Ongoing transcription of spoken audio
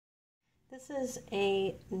This is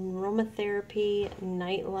a Aromatherapy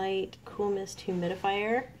Nightlight Cool Mist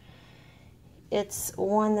Humidifier. It's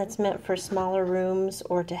one that's meant for smaller rooms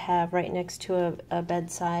or to have right next to a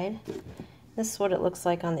bedside. This is what it looks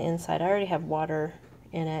like on the inside. I already have water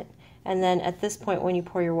in it. And then at this point when you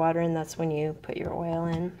pour your water in, that's when you put your oil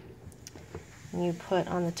in. And you put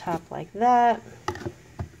on the top like that.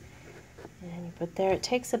 And you put there. It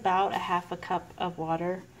takes about a half a cup of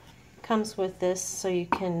water. Comes with this so you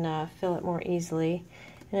can fill it more easily,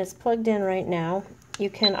 and it's plugged in right now. You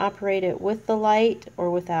can operate it with the light or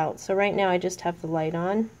without. So right now I just have the light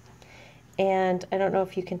on, and I don't know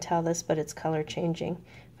if you can tell this, but it's color changing.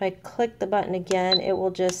 If I click the button again, it will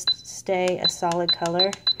just stay a solid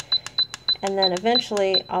color, and then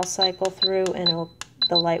eventually I'll cycle through and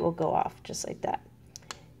the light will go off just like that.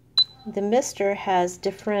 The mister has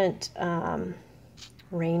different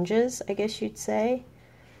ranges, I guess you'd say.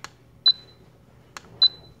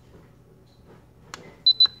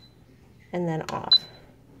 And then off.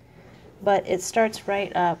 But it starts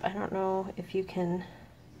right up. I don't know if you can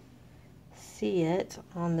see it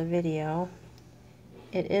on the video.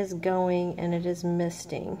 It is going and it is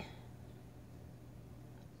misting.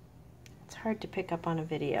 It's hard to pick up on a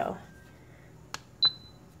video.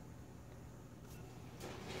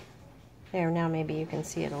 There, now maybe you can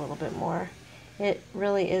see it a little bit more. It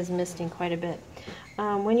really is misting quite a bit.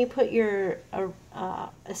 When you put your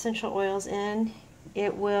essential oils in,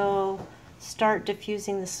 it will start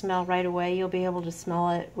diffusing the smell right away. You'll be able to smell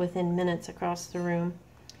it within minutes across the room.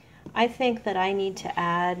 I think that I need to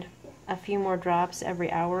add a few more drops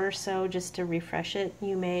every hour or so just to refresh it.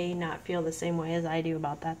 You may not feel the same way as I do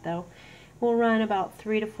about that though. We'll run about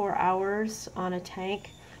 3 to 4 hours on a tank.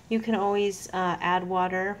 You can always add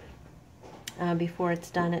water before it's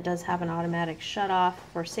done. It does have an automatic shut off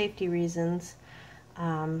for safety reasons,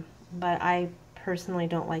 but I personally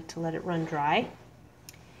don't like to let it run dry.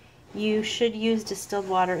 You should use distilled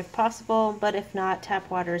water if possible, but if not, tap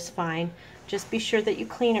water is fine. Just be sure that you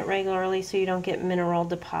clean it regularly so you don't get mineral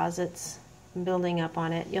deposits building up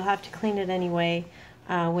on it. You'll have to clean it anyway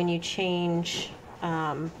when you change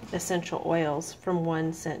essential oils from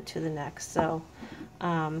one scent to the next. So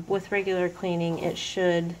with regular cleaning, it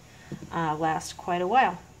should last quite a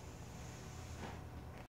while.